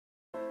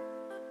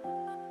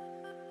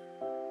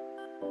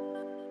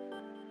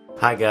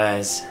Hi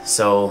guys,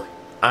 so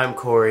I'm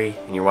Corey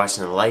and you're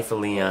watching The Life of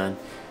Leon,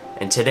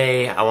 and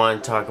today I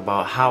want to talk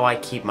about how I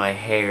keep my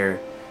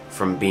hair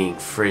from being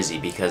frizzy,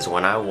 because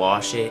when I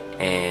wash it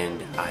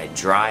and I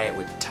dry it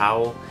with the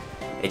towel,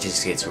 it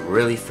just gets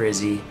really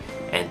frizzy,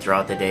 and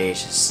throughout the day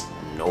it's just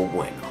no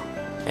bueno.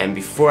 And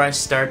before I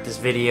start this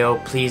video,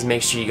 please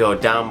make sure you go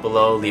down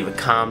below, leave a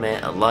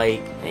comment, a like,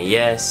 and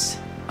yes,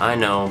 I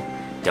know,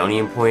 don't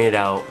even point it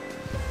out,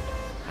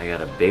 I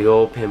got a big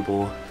old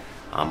pimple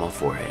on my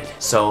forehead.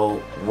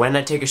 So when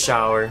I take a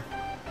shower,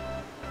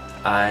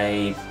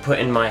 I put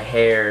in my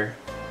hair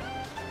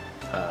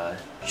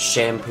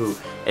shampoo.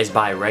 It's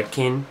by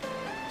Redken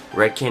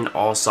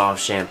All Soft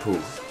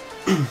Shampoo.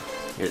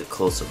 Here's a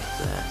close-up of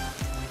that.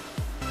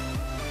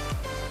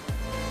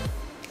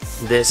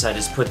 This I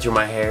just put through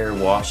my hair,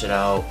 wash it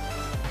out,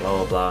 blah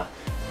blah blah,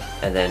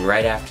 and then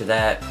right after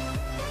that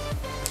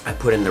I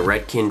put in the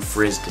Redken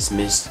Frizz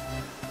Dismiss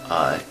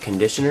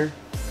conditioner,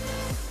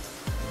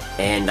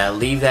 and I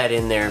leave that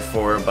in there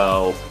for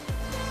about,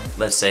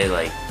 let's say,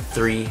 like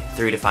 3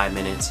 to 5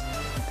 minutes,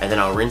 and then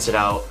I'll rinse it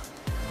out,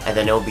 and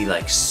then it'll be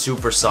like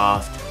super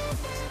soft.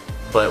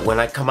 But when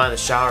I come out of the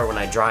shower, when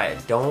I dry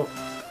it, don't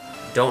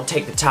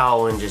take the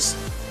towel and just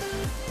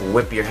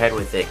whip your head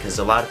with it, because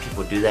a lot of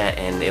people do that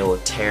and it will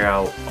tear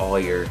out all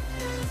your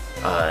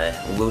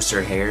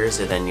looser hairs,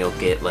 and then you'll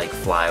get like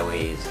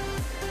flyaways.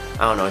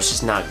 I don't know, it's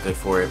just not good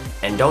for it.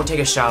 And don't take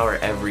a shower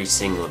every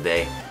single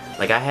day.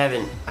 Like I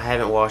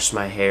haven't washed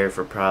my hair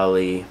for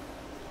probably,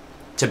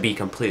 to be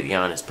completely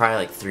honest, probably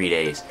like 3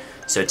 days.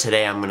 So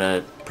today I'm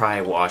gonna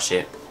probably wash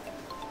it,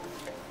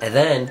 and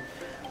then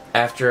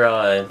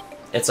after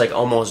it's like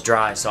almost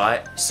dry,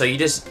 so you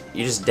just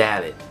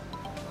dab it,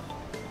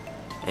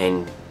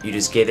 and you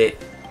just get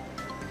it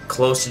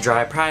close to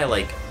dry, probably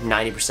like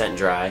 90%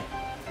 dry.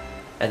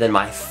 And then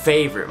my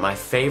favorite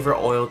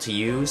oil to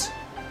use,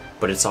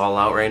 but it's all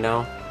out right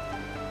now,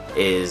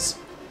 is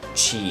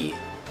Chi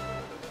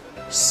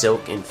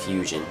Silk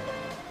Infusion.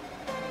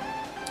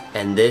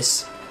 And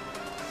this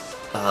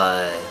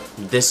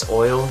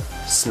oil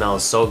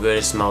smells so good.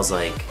 It smells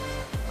like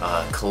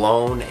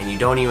cologne, and you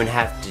don't even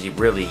have to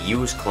really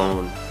use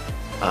cologne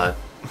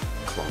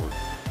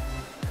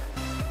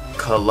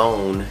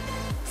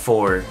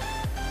for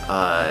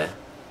I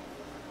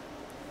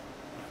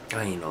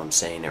don't even know I'm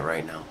saying it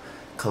right now.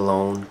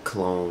 Cologne.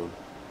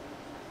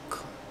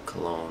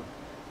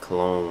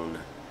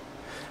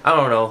 I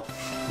don't know,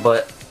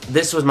 but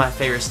this was my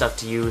favorite stuff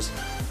to use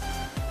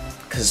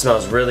because it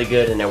smells really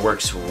good and it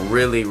works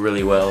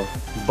really well.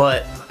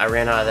 But I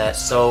ran out of that,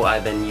 so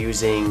I've been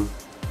using,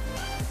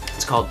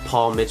 it's called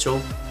Paul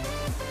Mitchell,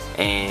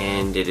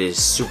 and it is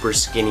Super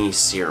Skinny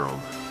Serum.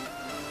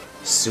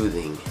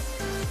 Soothing.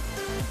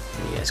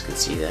 You guys can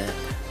see that.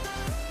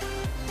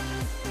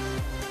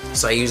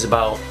 So I use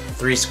about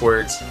 3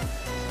 squirts,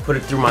 put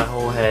it through my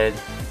whole head,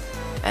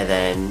 and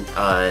then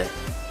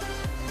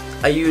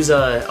I use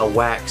a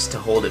wax to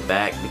hold it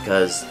back,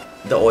 because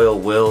the oil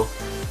will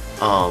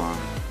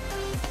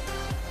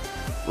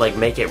like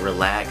make it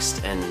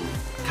relaxed and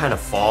kind of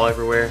fall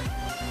everywhere.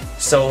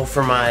 So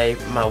for my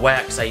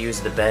wax, I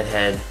use the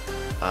bedhead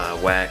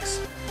wax.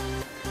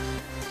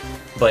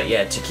 But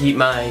yeah, to keep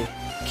my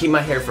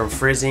hair from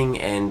frizzing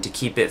and to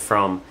keep it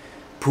from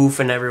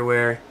poofing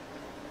everywhere,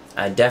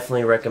 I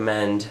definitely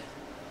recommend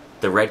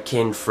the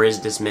Redken Frizz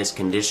Dismiss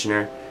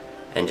conditioner,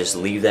 and just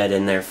leave that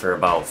in there for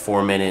about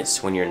 4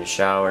 minutes when you're in the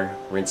shower.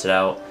 Rinse it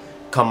out,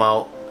 come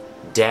out,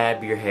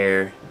 dab your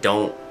hair.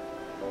 Don't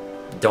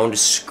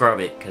just scrub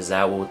it, because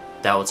that will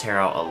tear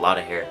out a lot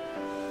of hair.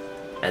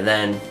 And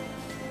then,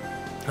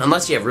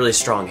 unless you have really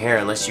strong hair,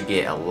 unless you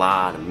get a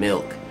lot of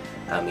milk,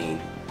 I mean,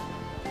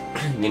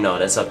 you know,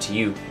 that's up to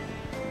you.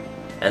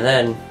 And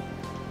then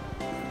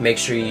make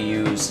sure you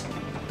use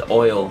the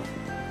oil.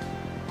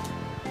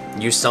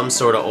 Use some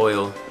sort of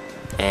oil,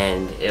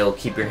 and it'll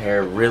keep your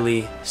hair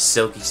really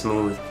silky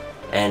smooth,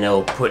 and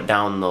it'll put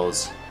down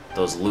those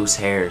loose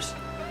hairs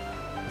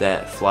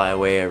that fly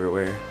away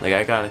everywhere. Like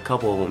I got a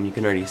couple of them, you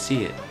can already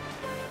see it.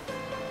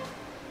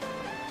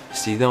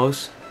 See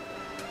those?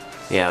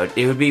 Yeah,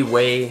 it would be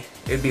way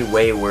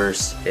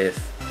worse if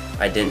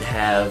I didn't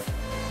have,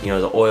 you know,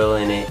 the oil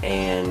in it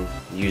and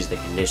use the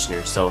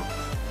conditioner. So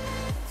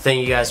thank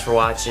you guys for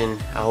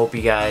watching. I hope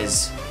you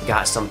guys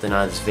got something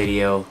out of this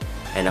video,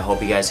 and I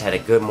hope you guys had a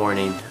good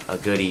morning, a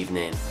good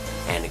evening,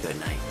 and a good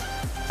night.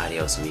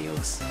 Adios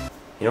amigos.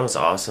 You know what's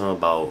awesome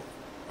about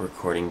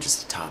recording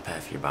just the top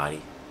half of your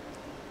body?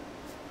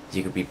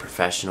 You could be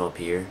professional up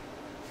here,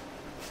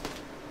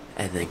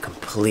 and then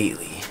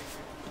completely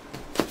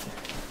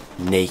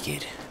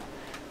naked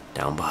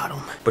down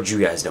bottom. But you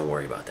guys don't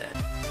worry about that.